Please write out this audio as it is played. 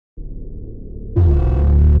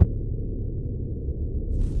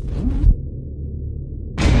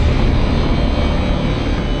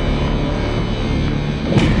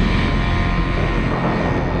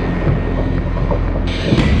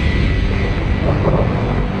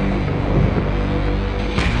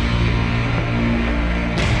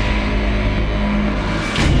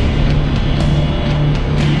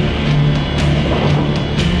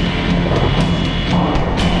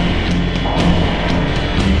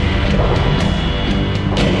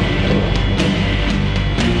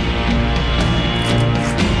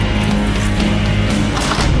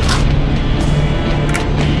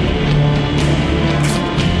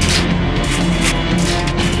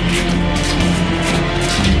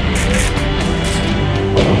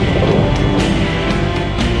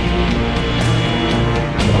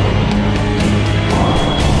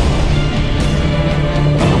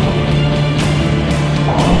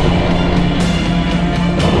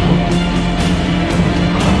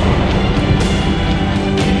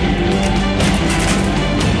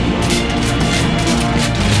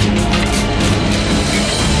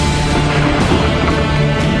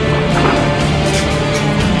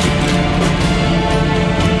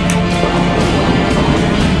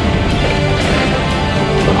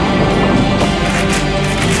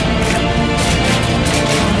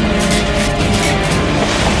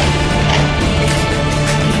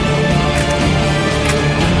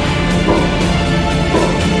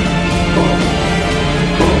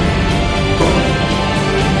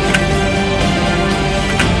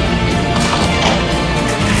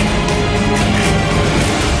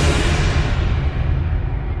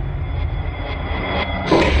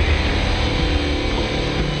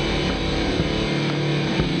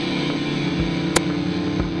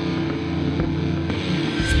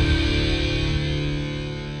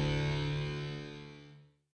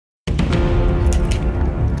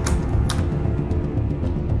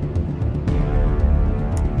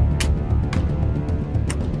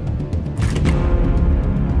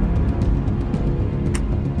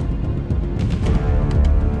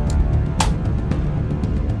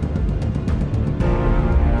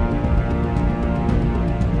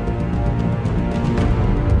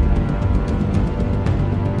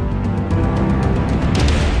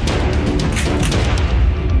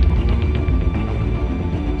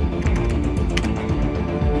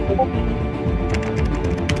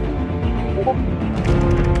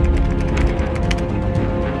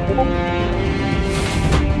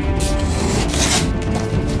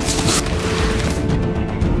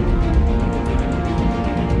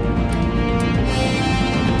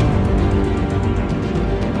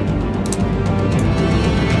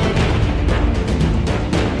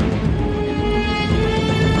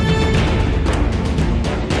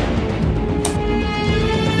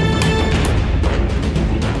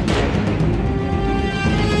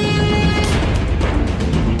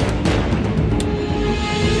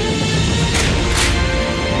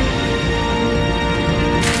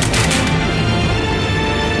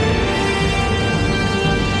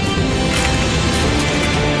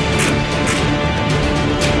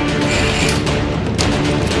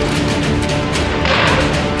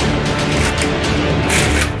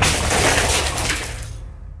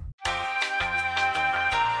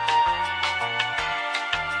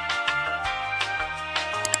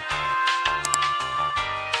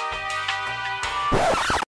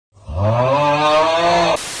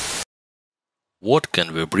What can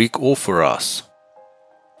Vibrik offer us?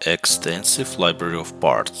 Extensive library of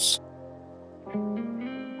parts,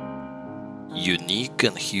 unique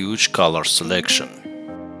and huge color selection,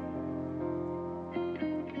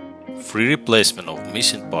 free replacement of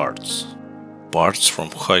missing parts, parts from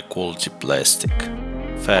high quality plastic,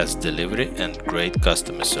 fast delivery and great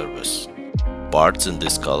customer service. Parts in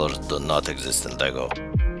these colors do not exist in LEGO,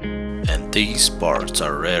 and these parts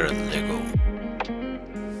are rare in LEGO.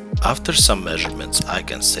 After some measurements, I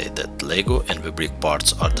can say that LEGO and Vibrik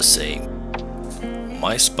parts are the same.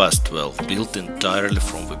 My SPAS-12 built entirely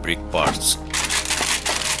from Vibrik parts,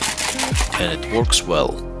 and it works well.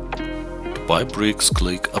 To buy bricks,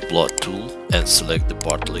 click Upload tool and select the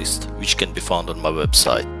part list, which can be found on my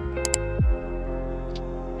website.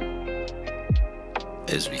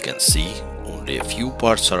 As we can see, only a few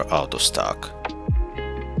parts are out of stock.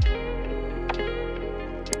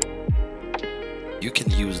 You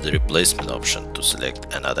can use the replacement option to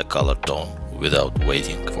select another color tone without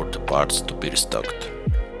waiting for the parts to be restocked.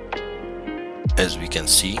 As we can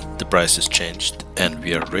see, the price has changed and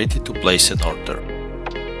we are ready to place an order.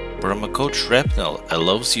 Promo code SHRAPNEL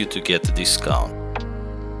allows you to get a discount.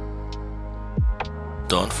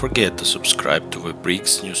 Don't forget to subscribe to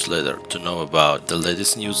Vibrik's newsletter to know about the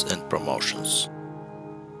latest news and promotions.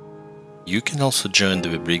 You can also join the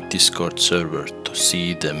Vibrik Discord server to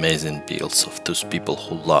see the amazing builds of those people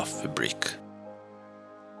who love Vibrik.